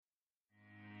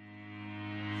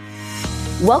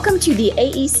Welcome to the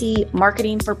AEC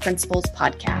Marketing for Principals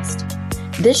podcast.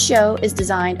 This show is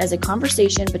designed as a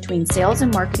conversation between sales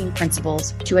and marketing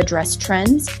principals to address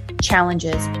trends,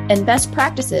 challenges, and best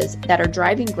practices that are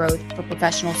driving growth for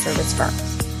professional service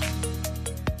firms.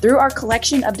 Through our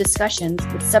collection of discussions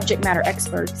with subject matter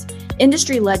experts,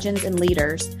 industry legends, and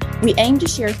leaders, we aim to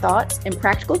share thoughts and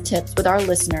practical tips with our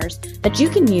listeners that you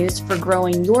can use for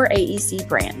growing your AEC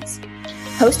brands.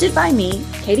 Hosted by me,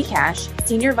 Katie Cash,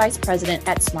 Senior Vice President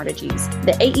at SmartWIN24,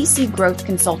 the AEC growth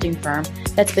consulting firm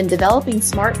that's been developing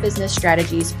smart business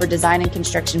strategies for design and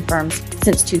construction firms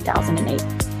since 2008.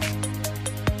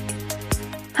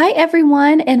 Hi,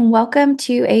 everyone, and welcome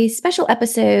to a special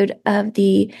episode of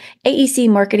the AEC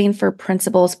Marketing for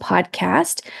Principals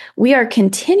podcast. We are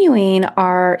continuing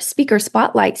our Speaker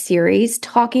Spotlight series,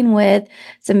 talking with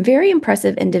some very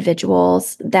impressive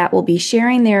individuals that will be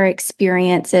sharing their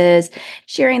experiences,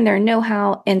 sharing their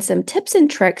know-how, and some tips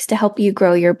and tricks to help you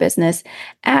grow your business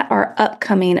at our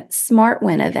upcoming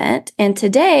SmartWIN event. And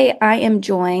today, I am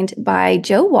joined by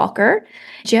Joe Walker.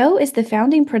 Joe is the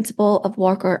founding principal of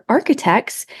Walker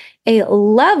Architects, a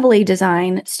lovely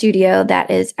design studio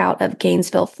that is out of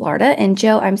Gainesville, Florida. And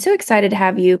Joe, I'm so excited to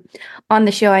have you on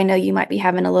the show. I know you might be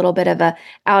having a little bit of a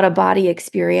out-of-body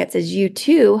experience as you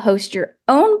too host your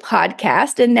own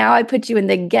podcast. And now I put you in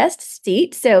the guest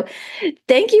seat. So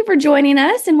thank you for joining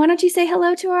us. And why don't you say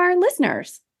hello to our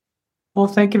listeners? Well,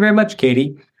 thank you very much,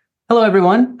 Katie. Hello,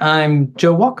 everyone. I'm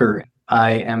Joe Walker.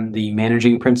 I am the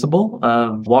managing principal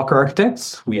of Walker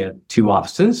Architects. We have two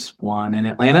offices, one in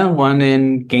Atlanta, one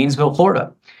in Gainesville,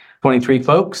 Florida. 23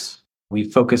 folks. We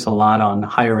focus a lot on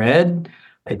higher ed,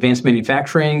 advanced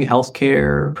manufacturing,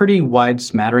 healthcare, pretty wide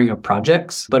smattering of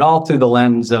projects, but all through the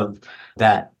lens of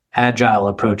that agile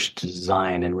approach to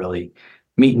design and really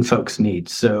meeting folks'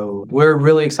 needs. So we're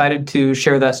really excited to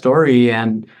share that story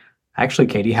and actually,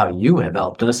 Katie, how you have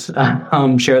helped us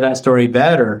share that story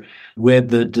better with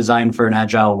the Design for an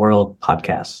Agile World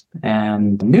podcast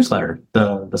and newsletter,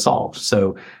 the Solve.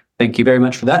 So thank you very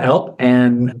much for that help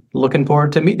and looking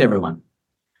forward to meeting everyone.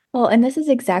 Well, and this is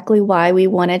exactly why we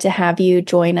wanted to have you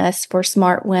join us for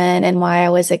SmartWIN and why I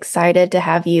was excited to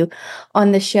have you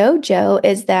on the show, Joe,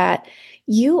 is that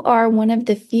you are one of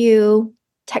the few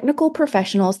technical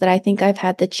professionals that I think I've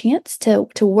had the chance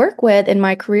to work with in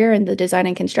my career in the design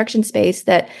and construction space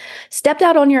that stepped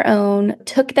out on your own,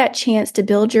 took that chance to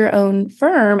build your own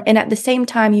firm. And at the same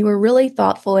time, you were really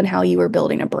thoughtful in how you were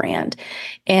building a brand.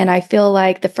 And I feel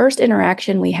like the first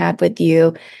interaction we had with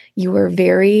you, you were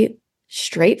very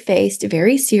straight-faced,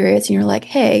 very serious. And you're like,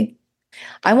 hey,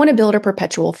 I want to build a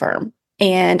perpetual firm.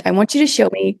 And I want you to show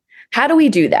me, how do we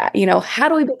do that? How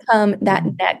do we become that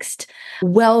next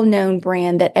well-known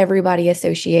brand that everybody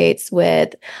associates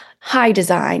with high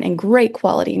design and great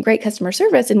quality and great customer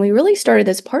service? And we really started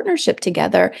this partnership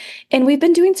together, and we've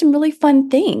been doing some really fun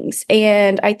things.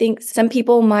 And I think some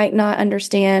people might not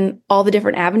understand all the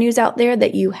different avenues out there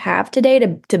that you have today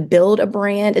to build a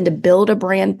brand and to build a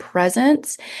brand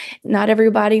presence. Not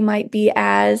everybody might be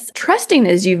as trusting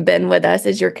as you've been with us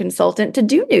as your consultant to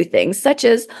do new things, such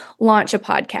as launch a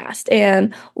podcast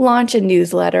and launch a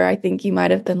newsletter. I think you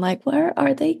might have been like, "Where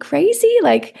are they crazy?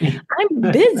 Like,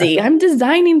 I'm busy. I'm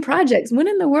designing projects. When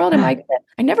in the world am I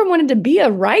never wanted to be a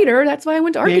writer. That's why I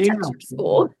went to architecture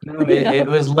school." No, it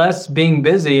was less being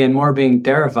busy and more being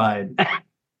terrified.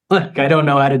 Like, I don't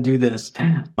know how to do this.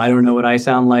 I don't know what I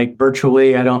sound like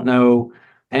virtually. I don't know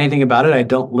anything about it. I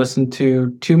don't listen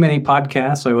to too many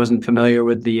podcasts, so I wasn't familiar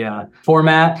with the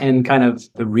format and kind of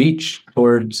the reach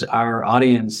towards our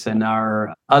audience and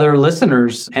our other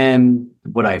listeners. And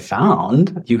what I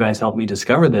found, you guys helped me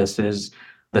discover this, is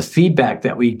the feedback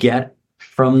that we get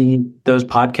from those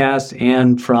podcasts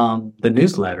and from the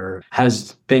newsletter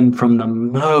has been from the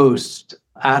most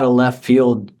out of left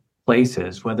field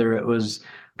places, whether it was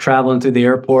traveling through the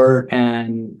airport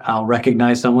and I'll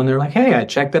recognize someone. They're like, "Hey, I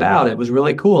checked it out. It was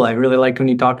really cool. I really liked when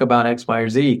you talk about X, Y, or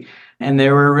Z." And they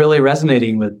were really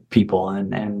resonating with people.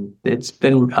 And it's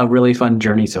been a really fun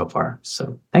journey so far.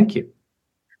 So thank you.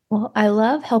 Well, I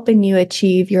love helping you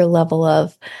achieve your level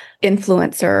of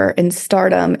influencer and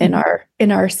stardom in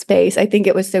our space. I think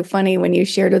it was so funny when you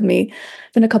shared with me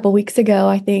been a couple weeks ago,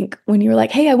 I think, when you were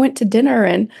like, "Hey, I went to dinner,"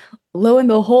 and lo and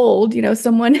behold,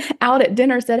 someone out at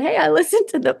dinner said, "Hey, I listened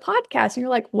to the podcast." And you're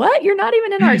like, "What? You're not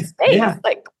even in our space." Yeah.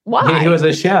 Like, why? He was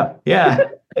a chef. Yeah.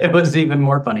 It was even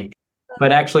more funny,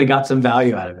 but actually got some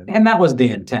value out of it. And that was the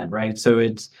intent, right? So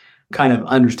it's kind of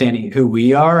understanding who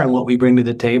we are and what we bring to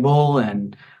the table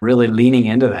and really leaning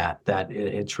into that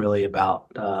it's really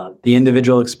about the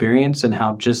individual experience and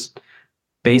how just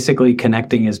basically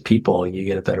connecting as people, you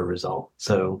get a better result.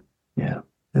 So yeah,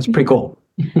 that's pretty cool.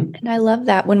 And I love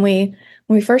that when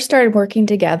we first started working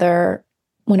together,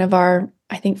 one of our,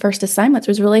 I think, first assignments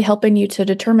was really helping you to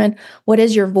determine what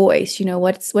is your voice,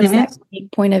 what's that Mhm.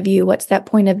 unique point of view, what's that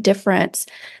point of difference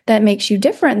that makes you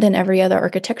different than every other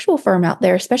architectural firm out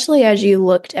there, especially as you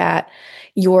looked at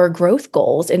your growth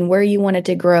goals and where you wanted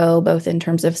to grow, both in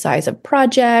terms of size of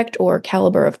project or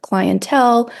caliber of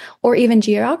clientele, or even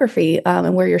geography,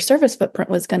 and where your service footprint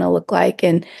was going to look like.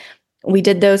 And we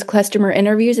did those customer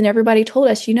interviews and everybody told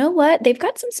us, you know what? They've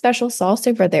got some special sauce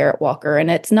over there at Walker.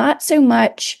 And it's not so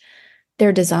much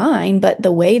their design, but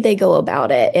the way they go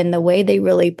about it and the way they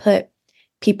really put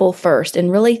people first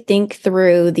and really think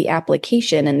through the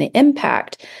application and the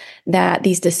impact that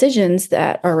these decisions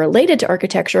that are related to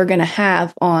architecture are going to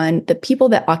have on the people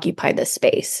that occupy the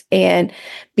space. And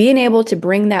being able to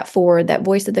bring that forward, that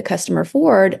voice of the customer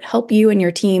forward, help you and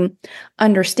your team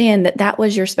understand that that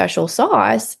was your special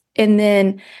sauce, and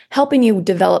then helping you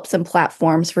develop some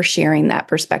platforms for sharing that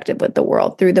perspective with the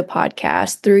world through the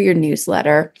podcast, through your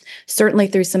newsletter, certainly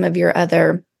through some of your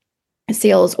other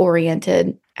sales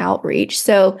oriented outreach.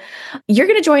 So you're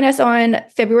going to join us on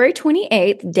February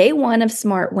 28th, day one of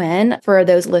SmartWin. For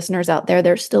those listeners out there,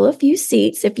 there's still a few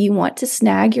seats if you want to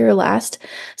snag your last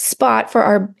spot for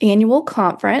our annual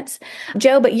conference.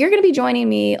 Joe, but you're going to be joining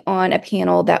me on a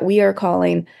panel that we are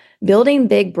calling Building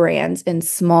Big Brands in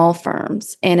Small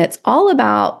Firms. And it's all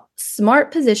about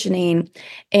smart positioning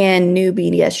and new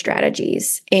media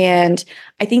strategies. And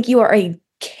I think you are a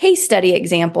case study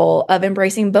example of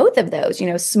embracing both of those,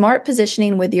 smart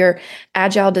positioning with your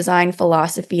agile design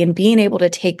philosophy and being able to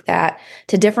take that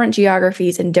to different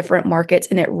geographies and different markets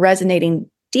and it resonating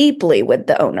deeply with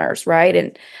the owners, right?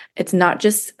 And it's not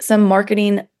just some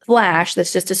marketing flash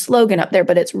that's just a slogan up there,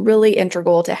 but it's really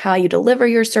integral to how you deliver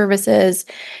your services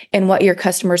and what your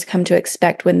customers come to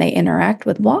expect when they interact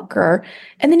with Walker.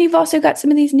 And then you've also got some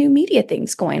of these new media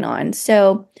things going on.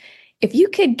 So if you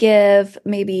could give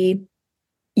maybe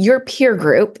your peer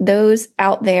group, those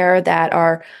out there that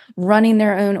are running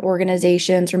their own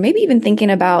organizations or maybe even thinking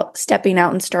about stepping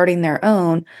out and starting their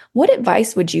own, what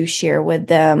advice would you share with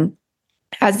them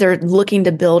as they're looking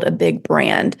to build a big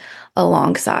brand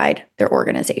alongside their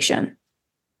organization?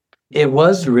 It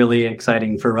was really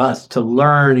exciting for us to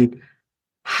learn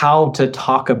how to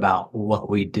talk about what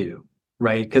we do,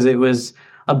 right? Because it was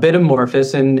a bit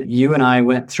amorphous, and you and I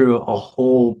went through a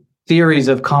whole series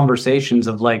of conversations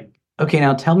of like, okay,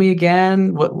 now tell me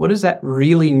again, what does that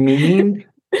really mean?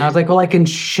 And I was like, well, I can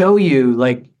show you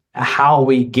like how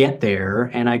we get there,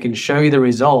 and I can show you the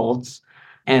results.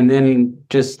 And then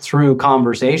just through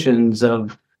conversations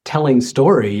of telling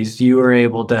stories, you were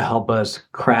able to help us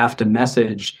craft a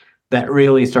message that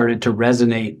really started to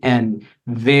resonate and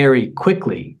very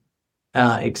quickly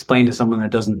explain to someone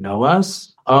that doesn't know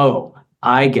us, oh,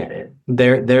 I get it.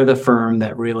 They're the firm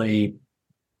that really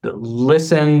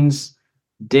listens,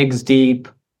 digs deep,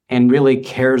 and really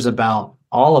cares about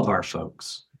all of our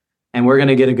folks. And we're going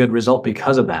to get a good result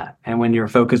because of that. And when you're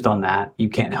focused on that, you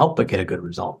can't help but get a good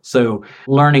result. So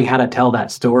learning how to tell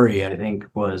that story, I think,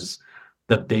 was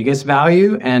the biggest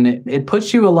value. And it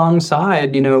puts you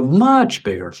alongside, much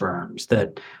bigger firms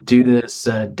that do this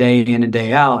day in and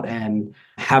day out and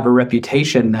have a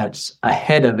reputation that's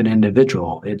ahead of an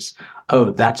individual. It's,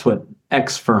 oh, that's what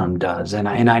X firm does. And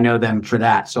I know them for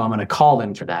that. So I'm going to call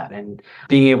them for that. And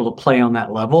being able to play on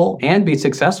that level and be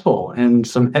successful in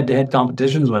some head-to-head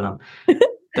competitions with them.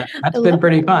 I That's been love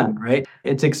pretty fun, right?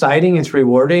 It's exciting, it's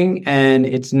rewarding, and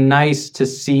it's nice to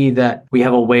see that we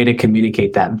have a way to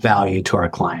communicate that value to our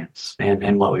clients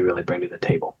and what we really bring to the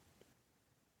table.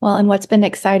 Well, and what's been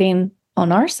exciting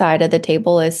on our side of the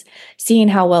table is seeing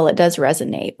how well it does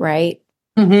resonate, right?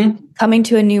 Mm-hmm. Coming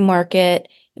to a new market,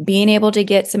 being able to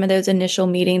get some of those initial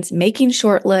meetings, making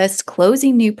short lists,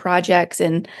 closing new projects,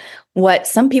 and what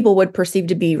some people would perceive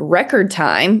to be record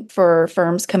time for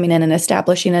firms coming in and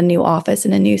establishing a new office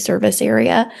in a new service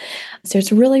area. So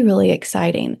it's really, really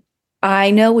exciting.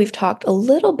 I know we've talked a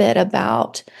little bit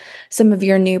about some of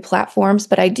your new platforms,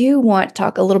 but I do want to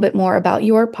talk a little bit more about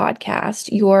your podcast,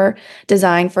 your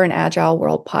Design for an Agile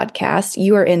World podcast.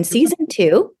 You are in season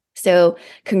 2. So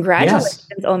congratulations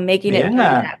Yes. on making it through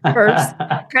Yeah. that first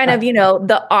kind of,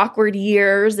 the awkward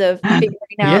years of figuring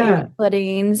out your Yeah.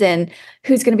 footings and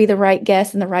who's going to be the right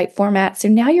guest and the right format. So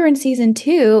now you're in season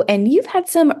 2 and you've had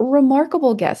some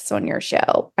remarkable guests on your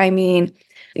show. I mean,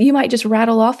 you might just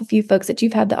rattle off a few folks that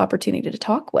you've had the opportunity to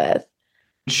talk with.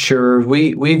 Sure.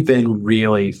 We've been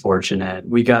really fortunate.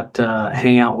 We got to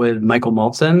hang out with Michael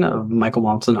Maltzen of Michael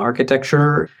Maltzen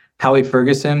Architecture, Howie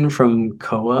Ferguson from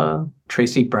COA,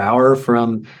 Tracy Brower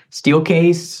from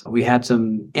Steelcase. We had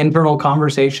some internal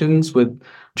conversations with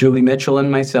Julie Mitchell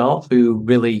and myself, who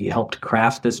really helped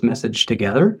craft this message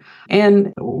together.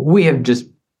 And we have just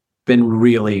been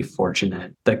really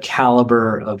fortunate. The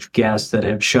caliber of guests that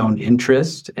have shown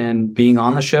interest in being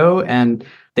on the show, and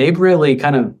they've really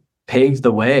kind of paved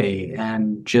the way,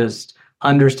 and just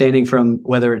understanding from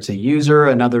whether it's a user,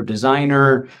 another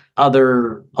designer,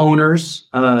 other owners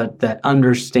that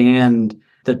understand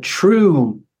the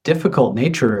true difficult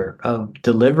nature of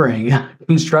delivering a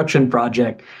construction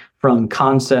project from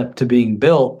concept to being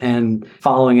built and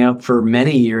following up for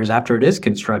many years after it is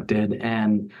constructed,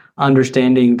 and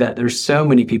understanding that there's so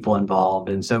many people involved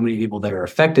and so many people that are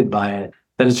affected by it,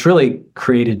 that it's really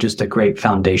created just a great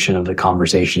foundation of the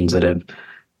conversations that have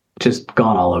just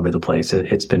gone all over the place.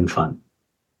 It's been fun.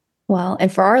 Well,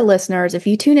 and for our listeners, if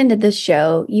you tune into this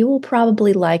show, you will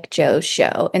probably like Joe's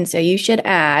show. And so you should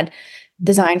add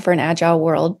Design for an Agile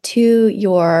World to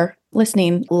your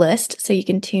listening list so you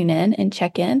can tune in and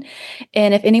check in.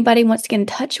 And if anybody wants to get in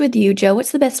touch with you, Joe,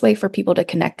 what's the best way for people to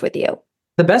connect with you?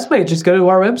 The best way is just go to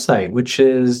our website, which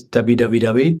is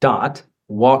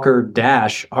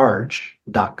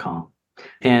www.walker-arch.com.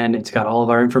 And it's got all of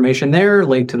our information there,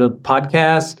 link to the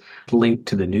podcast, link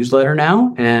to the newsletter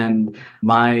now, and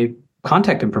my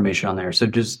contact information on there. So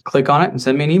just click on it and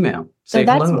send me an email. So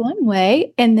that's one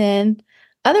way. And then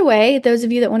other way, those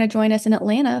of you that want to join us in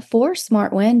Atlanta for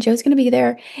SmartWin, Joe's going to be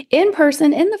there in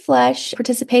person, in the flesh,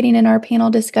 participating in our panel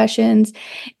discussions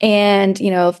and,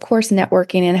 of course,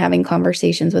 networking and having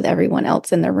conversations with everyone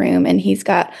else in the room. And he's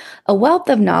got a wealth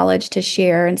of knowledge to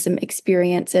share and some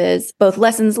experiences, both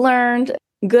lessons learned,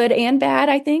 good and bad,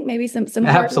 I think. Maybe some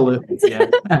absolutely.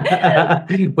 Yeah.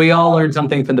 We all learn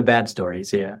something from the bad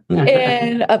stories. Yeah.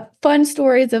 And fun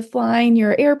stories of flying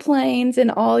your airplanes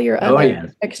and all your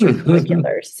other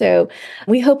extracurriculars. So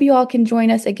we hope you all can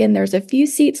join us. Again, there's a few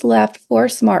seats left for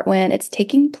SmartWin. It's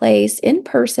taking place in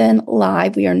person,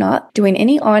 live. We are not doing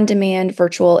any on-demand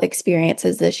virtual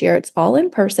experiences this year. It's all in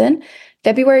person.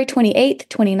 February 28th,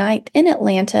 29th in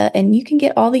Atlanta, and you can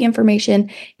get all the information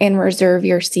and reserve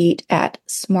your seat at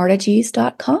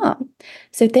smartages.com.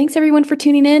 So thanks everyone for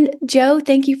tuning in. Joe,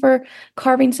 thank you for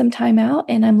carving some time out,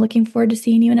 and I'm looking forward to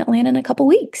seeing you in Atlanta in a couple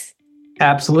weeks.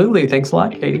 Absolutely. Thanks a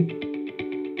lot, Katie.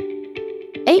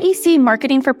 AEC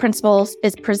Marketing for Principals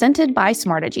is presented by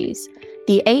SmartAges,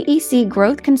 the AEC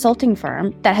growth consulting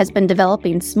firm that has been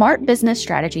developing smart business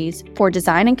strategies for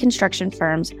design and construction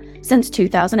firms since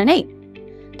 2008.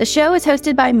 The show is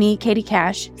hosted by me, Katie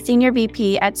Cash, Senior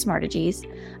VP at SmartAges.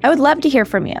 I would love to hear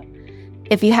from you.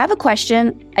 If you have a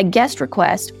question, a guest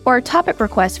request, or a topic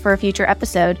request for a future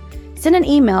episode, send an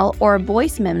email or a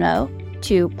voice memo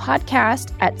to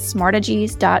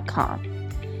podcast@smartages.com.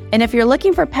 And if you're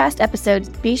looking for past episodes,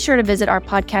 be sure to visit our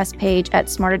podcast page at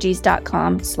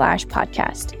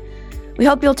smartages.com/podcast. We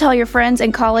hope you'll tell your friends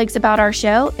and colleagues about our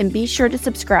show, and be sure to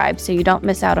subscribe so you don't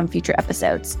miss out on future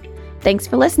episodes. Thanks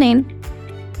for listening.